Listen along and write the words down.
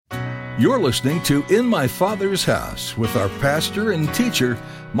You're listening to In My Father's House with our pastor and teacher,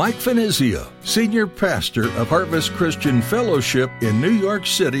 Mike Finizio, Senior Pastor of Harvest Christian Fellowship in New York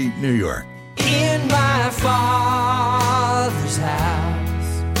City, New York. In my Father's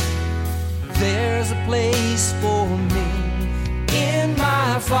house, there's a place for me. In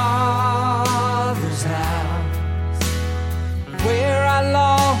my Father's house, where I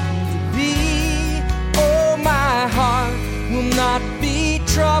long to be. Oh, my heart will not be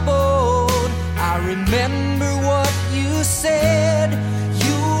troubled. I remember what you said.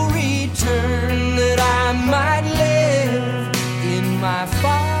 You'll return that I might live in my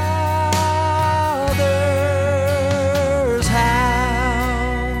Father's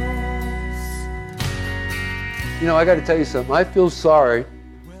house. You know, I got to tell you something. I feel sorry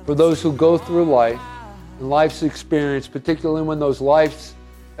for those who go through life and life's experience, particularly when those life's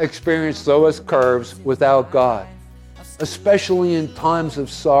experience throw us curves without God, especially in times of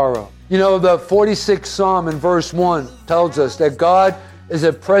sorrow. You know, the 46th Psalm in verse 1 tells us that God is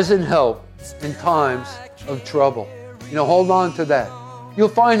a present help in times of trouble. You know, hold on to that. You'll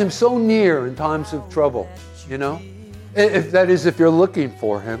find Him so near in times of trouble, you know, if you're looking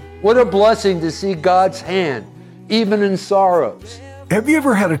for Him. What a blessing to see God's hand, even in sorrows. Have you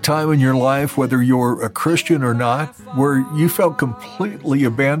ever had a time in your life, whether you're a Christian or not, where you felt completely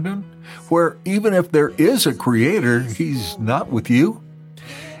abandoned? Where even if there is a Creator, He's not with you?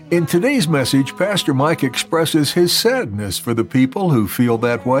 In today's message, Pastor Mike expresses his sadness for the people who feel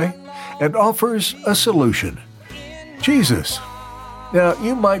that way and offers a solution: Jesus. Now,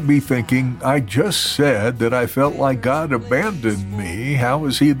 you might be thinking, I just said that I felt like God abandoned me. How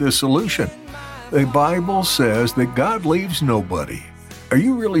is He the solution? The Bible says that God leaves nobody. Are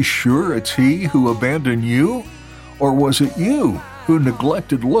you really sure it's He who abandoned you? Or was it you who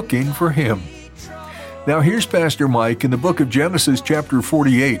neglected looking for Him? Now here's Pastor Mike in the book of Genesis chapter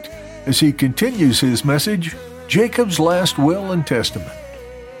 48 as he continues his message, Jacob's Last Will and Testament.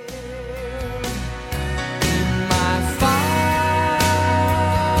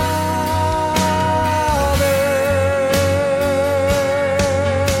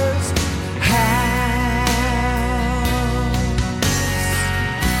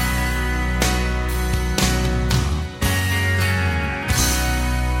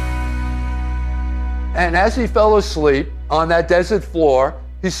 And as he fell asleep on that desert floor,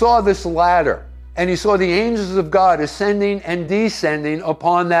 he saw this ladder, and he saw the angels of God ascending and descending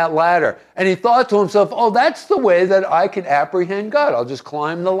upon that ladder. And he thought to himself, oh, that's the way that I can apprehend God. I'll just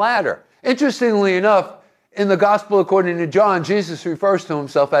climb the ladder. Interestingly enough, in the Gospel according to John, Jesus refers to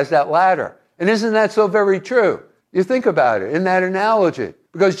Himself as that ladder. And isn't that so very true? You think about it in that analogy.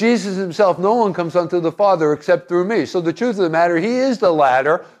 Because Jesus Himself, no one comes unto the Father except through me. So the truth of the matter, He is the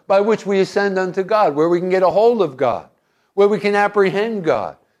ladder by which we ascend unto God, where we can get a hold of God, where we can apprehend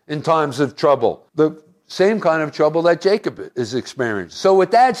God in times of trouble. The same kind of trouble that Jacob is experiencing. So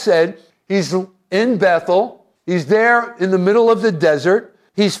with that said, he's in Bethel. He's there in the middle of the desert.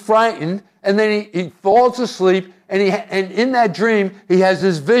 He's frightened. And then he falls asleep. And in that dream, he has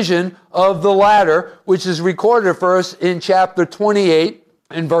this vision of the ladder, which is recorded for us in chapter 28.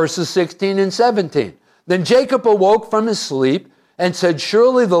 In verses 16 and 17. Then Jacob awoke from his sleep and said,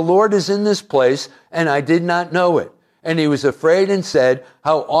 surely the Lord is in this place, and I did not know it. And he was afraid and said,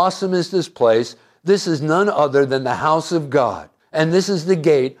 how awesome is this place? This is none other than the house of God, and this is the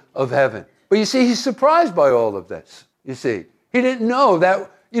gate of heaven. But you see, he's surprised by all of this. You see, he didn't know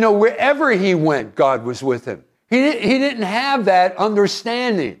that, you know, wherever he went, God was with him. He didn't have that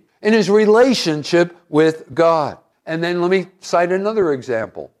understanding in his relationship with God. And then let me cite another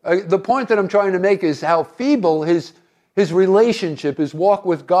example. The point that I'm trying to make is how feeble his relationship, his walk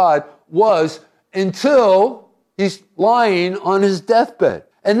with God was until he's lying on his deathbed.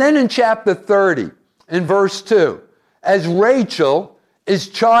 And then in chapter 30, in verse 2, as Rachel is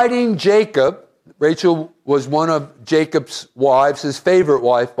chiding Jacob, Rachel was one of Jacob's wives, his favorite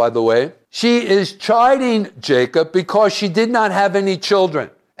wife, by the way. She is chiding Jacob because she did not have any children.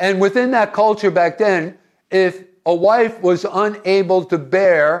 And within that culture back then, if a wife was unable to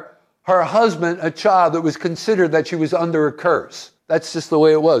bear her husband a child, it was considered that she was under a curse. That's just the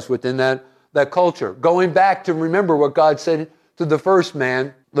way it was within that culture. Going back to remember what God said to the first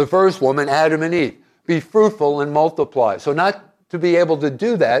man, the first woman, Adam and Eve, be fruitful and multiply. So not to be able to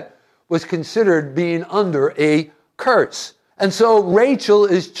do that was considered being under a curse. And so Rachel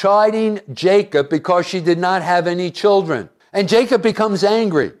is chiding Jacob because she did not have any children. And Jacob becomes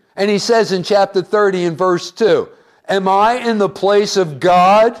angry. And he says in chapter 30 in verse 2, am I in the place of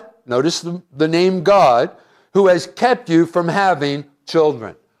God? Notice the name God, who has kept you from having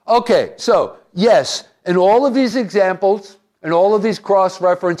children. Okay, so yes, in all of these examples, and all of these cross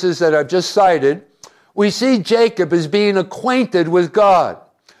references that I've just cited, we see Jacob as being acquainted with God,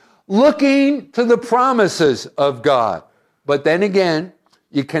 looking to the promises of God. But then again,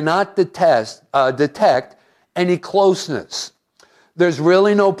 you cannot detect any closeness. There's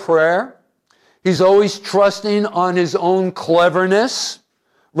really no prayer. He's always trusting on his own cleverness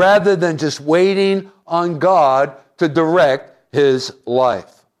rather than just waiting on God to direct his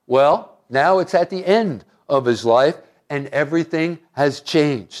life. Well, now it's at the end of his life and everything has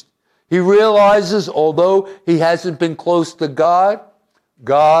changed. He realizes although he hasn't been close to God,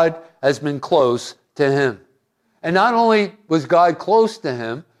 God has been close to him. And not only was God close to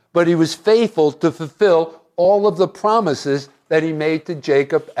him, but he was faithful to fulfill all of the promises that he made to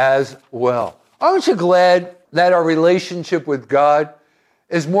Jacob as well. Aren't you glad that our relationship with God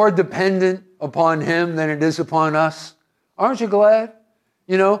is more dependent upon him than it is upon us? Aren't you glad?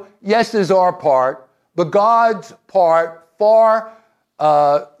 You know, yes, there's our part, but God's part far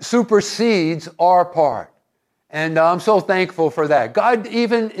supersedes our part. And I'm so thankful for that. God,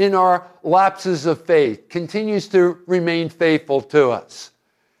 even in our lapses of faith, continues to remain faithful to us.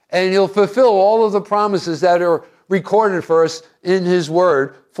 And he'll fulfill all of the promises that are recorded for us in his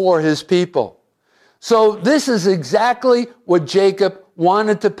word for his people. So this is exactly what Jacob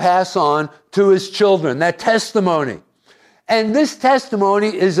wanted to pass on to his children, that testimony. And this testimony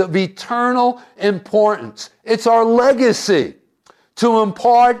is of eternal importance. It's our legacy to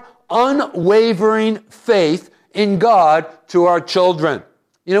impart unwavering faith in God to our children.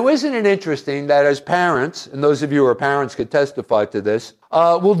 You know, isn't it interesting that as parents, and those of you who are parents could testify to this,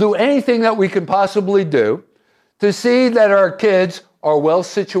 we'll do anything that we can possibly do to see that our kids are well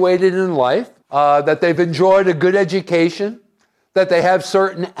situated in life, that they've enjoyed a good education, that they have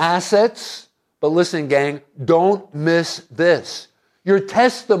certain assets. But listen, gang, don't miss this. Your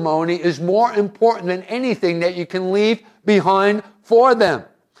testimony is more important than anything that you can leave behind for them,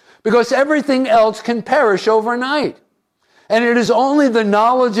 because everything else can perish overnight. And it is only the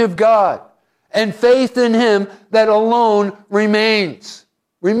knowledge of God and faith in him that alone remains.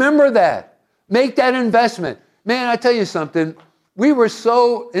 Remember that. Make that investment. Man, I tell you something. We were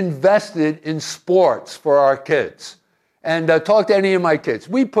so invested in sports for our kids. And talk to any of my kids.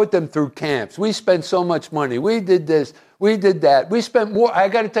 We put them through camps. We spent so much money. We did this. We did that. We spent more. I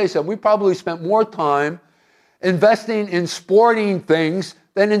got to tell you something. We probably spent more time investing in sporting things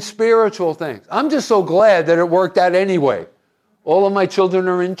than in spiritual things. I'm just so glad that it worked out anyway. All of my children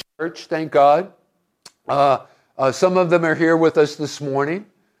are in church, thank God. Some of them are here with us this morning,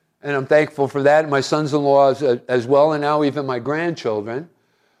 and I'm thankful for that. My sons-in-law as well, and now even my grandchildren.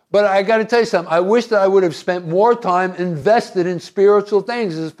 But I got to tell you something. I wish that I would have spent more time invested in spiritual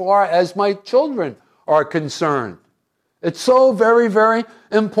things as far as my children are concerned. It's so very, very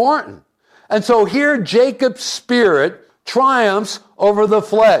important. And so here Jacob's spirit triumphs over the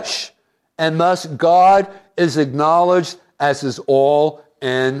flesh, and thus God is acknowledged as his all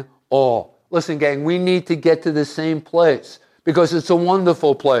in all. Listen, gang, we need to get to the same place because it's a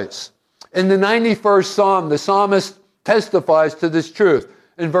wonderful place. In the 91st Psalm, the psalmist testifies to this truth.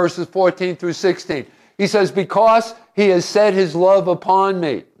 In verses 14 through 16. He says, because he has set his love upon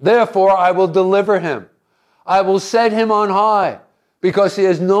me, therefore I will deliver him. I will set him on high, because he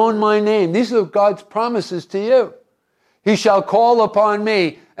has known my name. These are God's promises to you. He shall call upon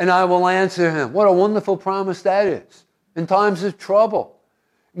me, and I will answer him. What a wonderful promise that is. In times of trouble,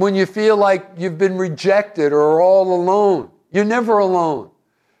 when you feel like you've been rejected or are all alone, you're never alone.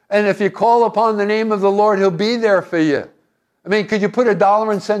 And if you call upon the name of the Lord, he'll be there for you. I mean, could you put a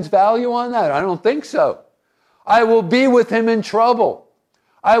dollar and cents value on that? I don't think so. I will be with him in trouble.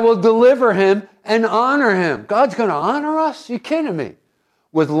 I will deliver him and honor him. God's going to honor us? You kidding me?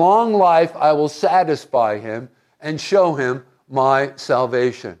 With long life, I will satisfy him and show him my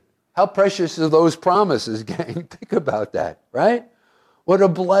salvation. How precious are those promises, gang? Think about that, right? What a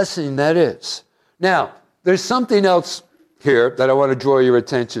blessing that is. Now, there's something else here that I want to draw your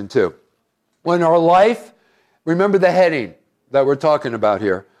attention to. When our life, remember the heading that we're talking about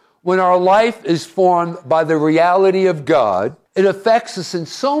here. When our life is formed by the reality of God, it affects us in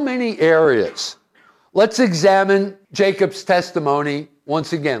so many areas. Let's examine Jacob's testimony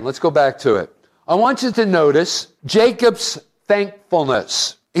once again. Let's go back to it. I want you to notice Jacob's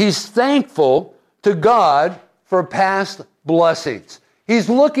thankfulness. He's thankful to God for past blessings. He's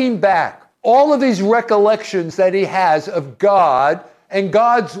looking back. All of these recollections that he has of God and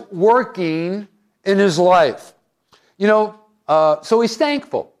God's working in his life. You know, so he's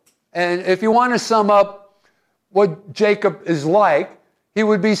thankful. And if you want to sum up what Jacob is like, he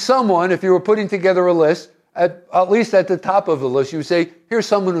would be someone, if you were putting together a list, at least at the top of the list, you would say, here's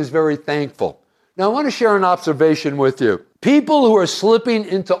someone who's very thankful. Now, I want to share an observation with you. People who are slipping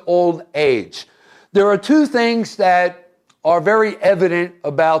into old age. There are two things that are very evident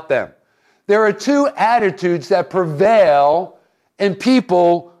about them. There are two attitudes that prevail in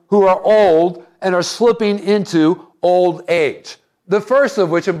people who are old and are slipping into old age. The first of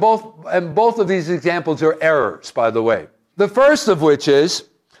which, and both of these examples are errors, by the way. The first of which is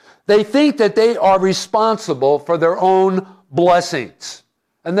they think that they are responsible for their own blessings,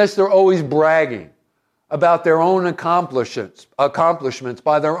 and thus they're always bragging about their own accomplishments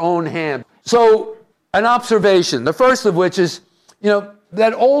by their own hand. So an observation, the first of which is,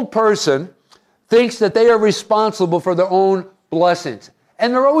 that old person thinks that they are responsible for their own blessings,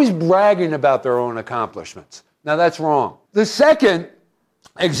 and they're always bragging about their own accomplishments. Now that's wrong. The second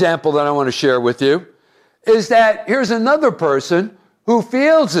example that I want to share with you is that here's another person who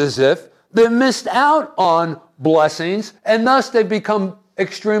feels as if they missed out on blessings, and thus they become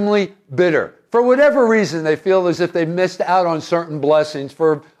extremely bitter. For whatever reason, they feel as if they missed out on certain blessings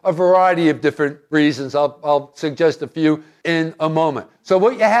for a variety of different reasons. I'll suggest a few in a moment. So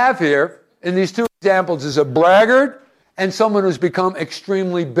what you have here in these two examples is a braggart and someone who's become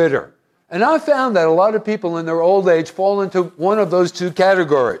extremely bitter. And I found that a lot of people in their old age fall into one of those two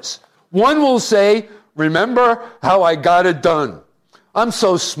categories. One will say, remember how I got it done. I'm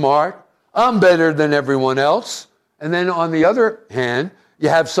so smart. I'm better than everyone else. And then on the other hand, you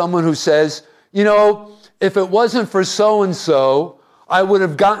have someone who says, if it wasn't for so-and-so, I would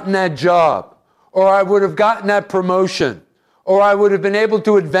have gotten that job, or I would have gotten that promotion, or I would have been able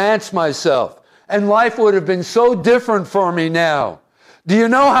to advance myself, and life would have been so different for me now. Do you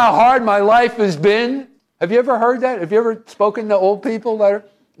know how hard my life has been? Have you ever heard that? Have you ever spoken to old people that are,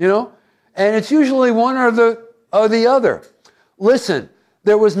 And it's usually one or the other. Listen,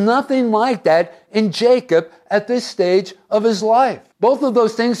 there was nothing like that in Jacob at this stage of his life. Both of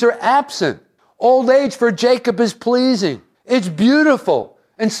those things are absent. Old age for Jacob is pleasing. It's beautiful.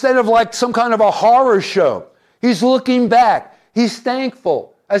 Instead of like some kind of a horror show, he's looking back. He's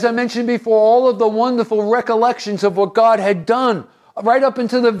thankful. As I mentioned before, all of the wonderful recollections of what God had done right up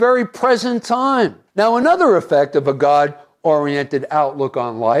into the very present time. Now, another effect of a God-oriented outlook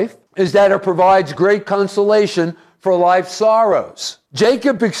on life is that it provides great consolation for life's sorrows.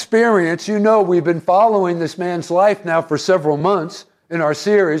 Jacob experienced, we've been following this man's life now for several months in our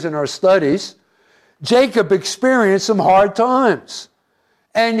series, in our studies. Jacob experienced some hard times.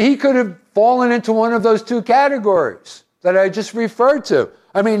 And he could have fallen into one of those two categories that I just referred to.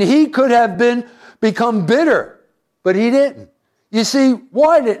 I mean, he could have become bitter, but he didn't. You see,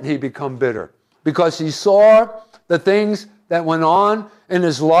 why didn't he become bitter? Because he saw the things that went on in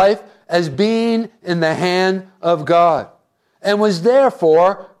his life as being in the hand of God, and was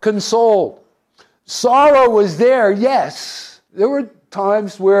therefore consoled. Sorrow was there, yes. There were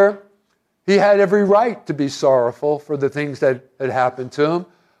times where he had every right to be sorrowful for the things that had happened to him,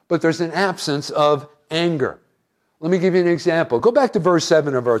 but there's an absence of anger. Let me give you an example. Go back to verse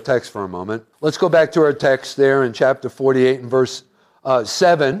 7 of our text for a moment. Let's go back to our text there in chapter 48 and verse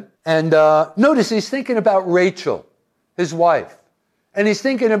 7. And notice he's thinking about Rachel, his wife. And he's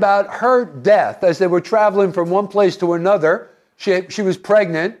thinking about her death as they were traveling from one place to another. She was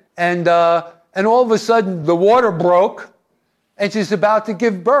pregnant, and all of a sudden the water broke, and she's about to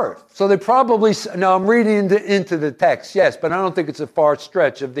give birth. So they probably, now I'm reading into the text, yes, but I don't think it's a far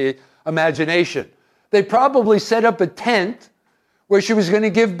stretch of the imagination. They probably set up a tent where she was going to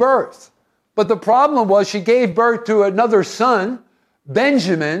give birth. But the problem was she gave birth to another son,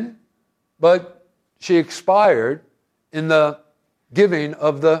 Benjamin, but she expired in the giving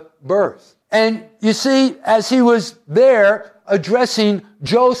of the birth. And you see, as he was there addressing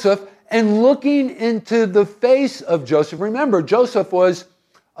Joseph and looking into the face of Joseph, remember, Joseph was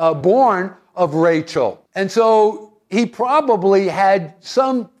born of Rachel. And so he probably had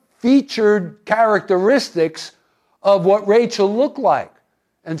some featured characteristics of what Rachel looked like.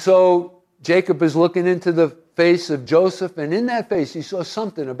 And so Jacob is looking into the face of Joseph, and in that face he saw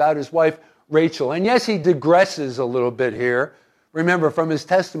something about his wife Rachel. And yes, he digresses a little bit here, remember, from his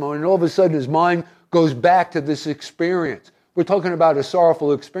testimony, and all of a sudden his mind goes back to this experience. We're talking about a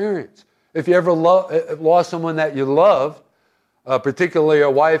sorrowful experience. If you ever lost someone that you loved, particularly a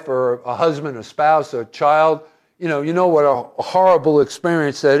wife or a husband, a spouse, a child, you know what a horrible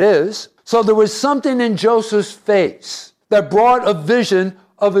experience that is. So there was something in Joseph's face that brought a vision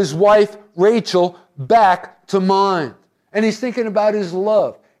of his wife Rachel back to mind. And he's thinking about his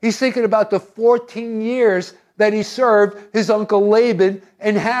love. He's thinking about the 14 years that he served his uncle Laban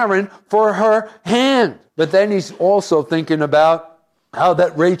and Haran for her hand. But then he's also thinking about how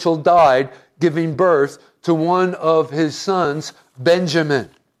that Rachel died giving birth to one of his sons, Benjamin.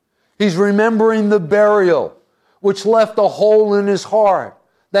 He's remembering the burial which left a hole in his heart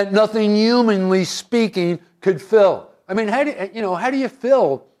that nothing humanly speaking could fill. I mean, how do you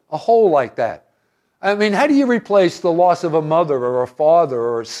fill a hole like that? I mean, how do you replace the loss of a mother or a father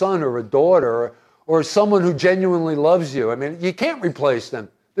or a son or a daughter or someone who genuinely loves you? I mean, you can't replace them.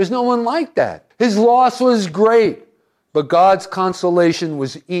 There's no one like that. His loss was great, but God's consolation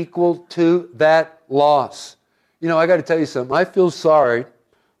was equal to that loss. You know, I got to tell you something. I feel sorry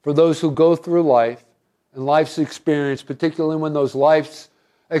for those who go through life and life's experience, particularly when those life's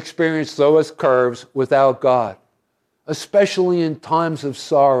experience throw us curves without God, especially in times of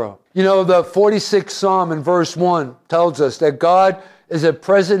sorrow. You know, the 46th Psalm in verse 1 tells us that God is a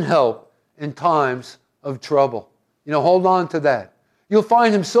present help in times of trouble. You know, hold on to that. You'll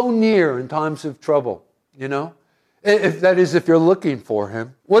find him so near in times of trouble, you know, if you're looking for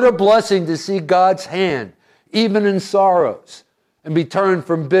him. What a blessing to see God's hand, even in sorrows, and be turned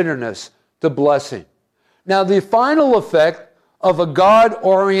from bitterness to blessing. Now, the final effect of a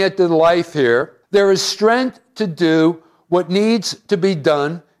God-oriented life here, there is strength to do what needs to be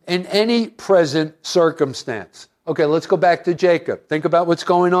done in any present circumstance. Okay, let's go back to Jacob. Think about what's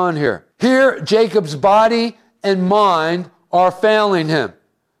going on here. Here, Jacob's body and mind are failing him.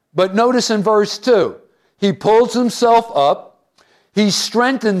 But notice in verse 2, he pulls himself up, he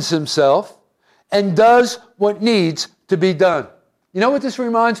strengthens himself, and does what needs to be done. You know what this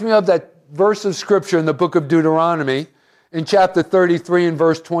reminds me of? That verse of Scripture in the book of Deuteronomy, in chapter 33 and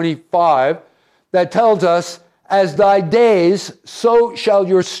verse 25, that tells us, as thy days, so shall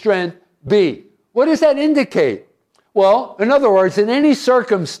your strength be. What does that indicate? Well, in other words, in any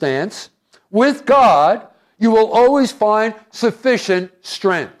circumstance, with God, you will always find sufficient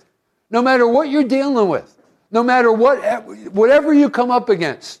strength. No matter what you're dealing with, no matter whatever you come up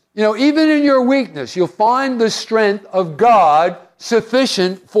against. You know, even in your weakness, you'll find the strength of God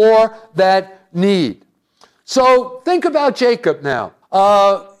sufficient for that need. So think about Jacob now.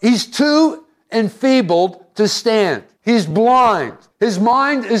 He's too enfeebled to stand. He's blind. His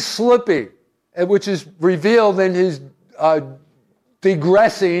mind is slipping, which is revealed in his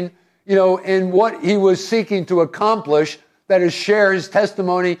digressing, in what he was seeking to accomplish, that is share his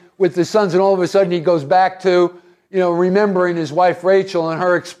testimony with the sons. And all of a sudden he goes back to, remembering his wife Rachel and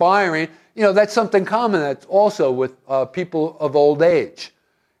her expiring. That's something common that's also with people of old age.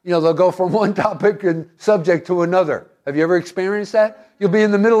 They'll go from one topic and subject to another. Have you ever experienced that? You'll be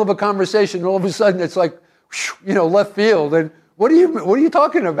in the middle of a conversation and all of a sudden it's like, left field. And what are you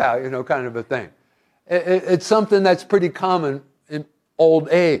talking about? Kind of a thing. It's something that's pretty common in old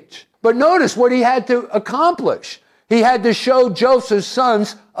age. But notice what he had to accomplish. He had to show Joseph's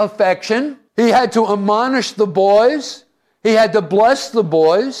sons affection. He had to admonish the boys. He had to bless the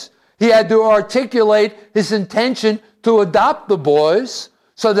boys. He had to articulate his intention to adopt the boys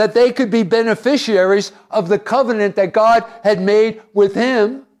so that they could be beneficiaries of the covenant that God had made with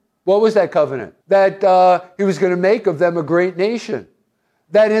him. What was that covenant? That he was going to make of them a great nation.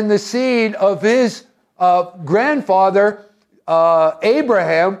 That in the seed of his grandfather,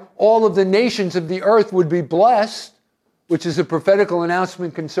 Abraham, all of the nations of the earth would be blessed, which is a prophetical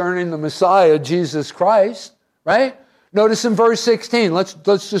announcement concerning the Messiah, Jesus Christ, right? Notice in verse 16, let's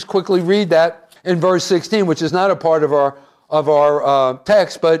just quickly read that in verse 16, which is not a part of our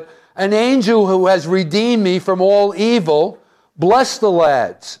text, but an angel who has redeemed me from all evil, bless the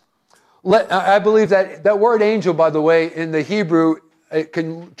lads. I believe that word angel, by the way, in the Hebrew, it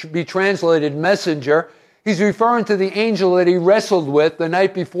can be translated messenger. He's referring to the angel that he wrestled with the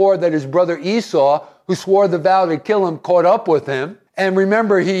night before, that his brother Esau, who swore the vow to kill him, caught up with him. And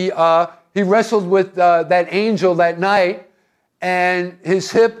remember, he wrestled with that angel that night, and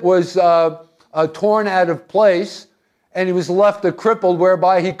his hip was torn out of place, and he was left a crippled,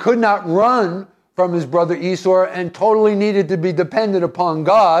 whereby he could not run from his brother Esau and totally needed to be dependent upon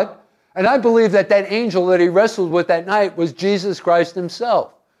God. And I believe that angel that he wrestled with that night was Jesus Christ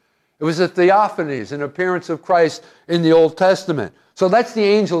himself. It was a theophanies, an appearance of Christ in the Old Testament. So that's the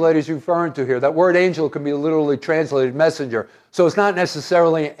angel that he's referring to here. That word angel can be literally translated messenger. So it's not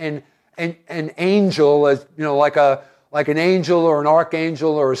necessarily an angel, as like an angel or an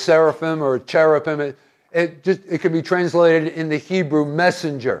archangel or a seraphim or a cherubim. It can be translated in the Hebrew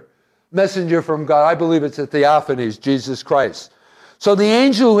messenger from God. I believe it's a theophanies, Jesus Christ. So the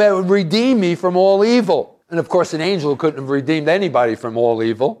angel who would redeem me from all evil. And of course, an angel couldn't have redeemed anybody from all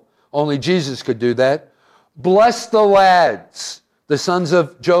evil. Only Jesus could do that. Bless the lads, the sons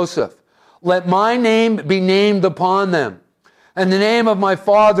of Joseph. Let my name be named upon them, and the name of my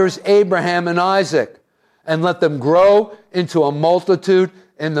fathers Abraham and Isaac, and let them grow into a multitude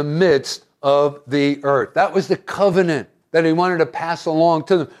in the midst of the earth. That was the covenant that he wanted to pass along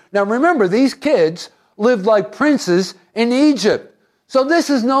to them. Now remember, these kids lived like princes in Egypt. So this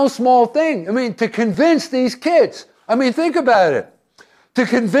is no small thing. I mean, to convince these kids, I mean, think about it. To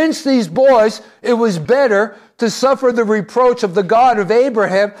convince these boys it was better to suffer the reproach of the God of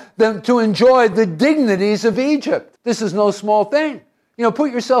Abraham than to enjoy the dignities of Egypt. This is no small thing. You know,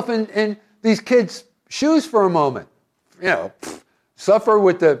 put yourself in these kids' shoes for a moment. You know, suffer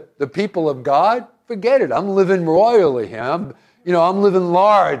with the people of God? Forget it. I'm living royally here. I'm living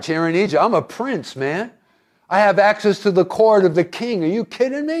large here in Egypt. I'm a prince, man. I have access to the court of the king. Are you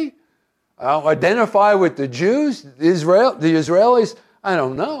kidding me? I'll identify with the Jews, the Israelis. I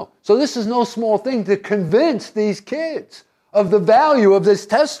don't know. So this is no small thing to convince these kids of the value of this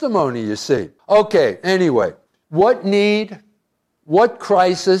testimony, you see. Okay, anyway, what need, what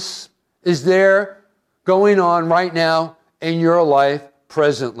crisis is there going on right now in your life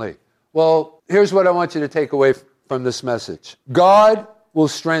presently? Well, here's what I want you to take away from this message. God will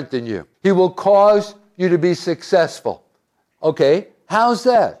strengthen you. He will cause you to be successful. Okay, how's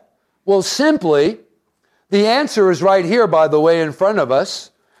that? Well, simply, the answer is right here, by the way, in front of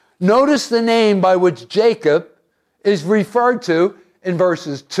us. Notice the name by which Jacob is referred to in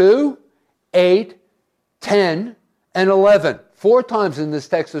verses 2, 8, 10, and 11. 4 times in this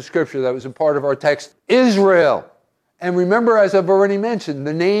text of Scripture that was a part of our text. Israel. And remember, as I've already mentioned,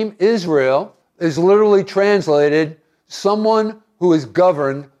 the name Israel is literally translated someone who is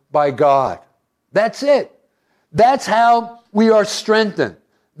governed by God. That's it. That's how we are strengthened.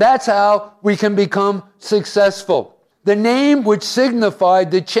 That's how we can become successful. The name which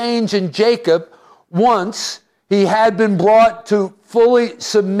signified the change in Jacob once he had been brought to fully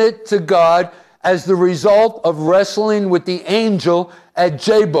submit to God as the result of wrestling with the angel at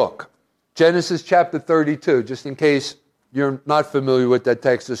Jabbok. Genesis chapter 32, just in case you're not familiar with that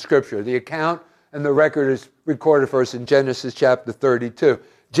text of Scripture. The account and the record is recorded for us in Genesis chapter 32.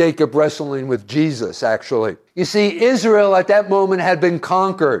 Jacob wrestling with Jesus, actually. You see, Israel at that moment had been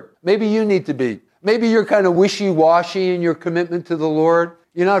conquered. Maybe you need to be. Maybe you're kind of wishy-washy in your commitment to the Lord.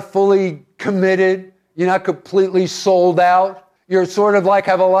 You're not fully committed. You're not completely sold out. You're sort of like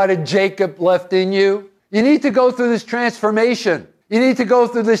have a lot of Jacob left in you. You need to go through this transformation. You need to go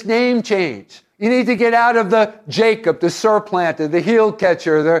through this name change. You need to get out of the Jacob, the surplanter, the heel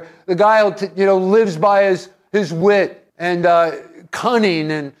catcher, the guy who lives by his wit and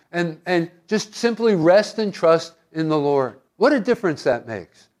cunning and just simply rest and trust in the Lord. What a difference that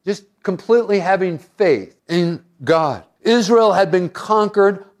makes. Just completely having faith in God. Israel had been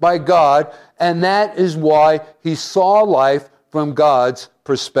conquered by God, and that is why he saw life from God's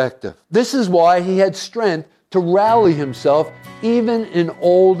perspective. This is why he had strength to rally himself even in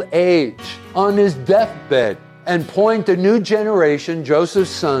old age, on his deathbed, and point the new generation,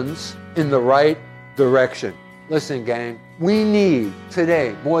 Joseph's sons, in the right direction. Listen, gang, we need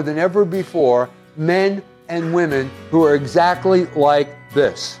today, more than ever before, men and women who are exactly like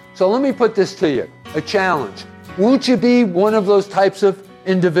this. So let me put this to you, a challenge. Won't you be one of those types of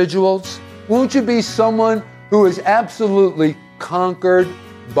individuals? Won't you be someone who is absolutely conquered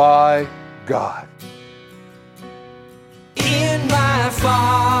by God? In my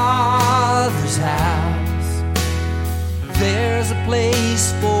Father's house, there's a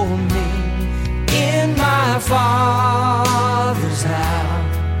place for me. In my Father's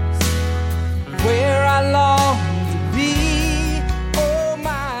house, where I long to be. Oh,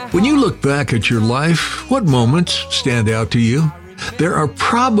 my. When you look back at your life, what moments stand out to you? There are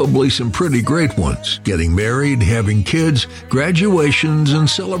probably some pretty great ones. Getting married, having kids, graduations, and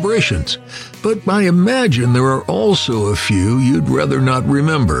celebrations. But I imagine there are also a few you'd rather not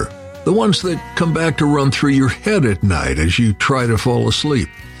remember. The ones that come back to run through your head at night as you try to fall asleep.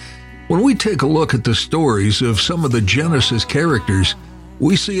 When we take a look at the stories of some of the Genesis characters,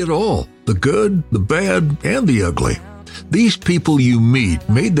 we see it all. The good, the bad, and the ugly. These people you meet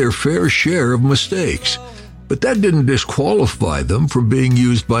made their fair share of mistakes. But that didn't disqualify them from being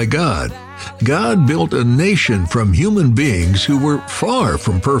used by God. God built a nation from human beings who were far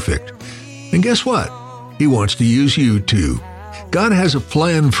from perfect. And guess what? He wants to use you too. God has a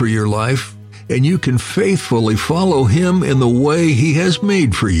plan for your life, and you can faithfully follow Him in the way He has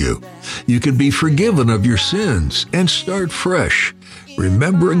made for you. You can be forgiven of your sins and start fresh,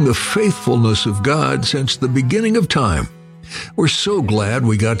 remembering the faithfulness of God since the beginning of time. We're so glad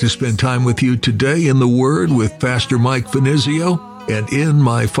we got to spend time with you today in the Word with Pastor Mike Finizio and In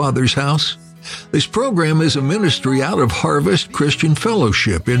My Father's House. This program is a ministry out of Harvest Christian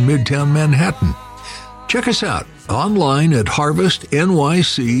Fellowship in Midtown Manhattan. Check us out online at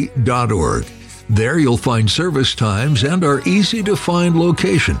harvestnyc.org. There you'll find service times and our easy-to-find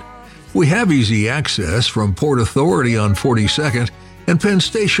location. We have easy access from Port Authority on 42nd and Penn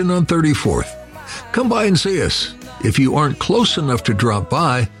Station on 34th. Come by and see us. If you aren't close enough to drop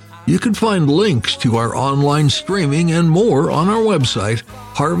by, you can find links to our online streaming and more on our website,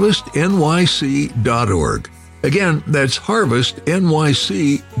 harvestnyc.org. Again, that's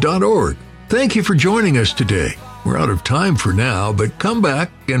harvestnyc.org. Thank you for joining us today. We're out of time for now, but come back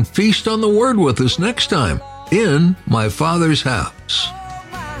and feast on the Word with us next time in My Father's House.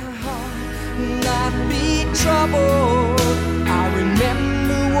 Not be troubled.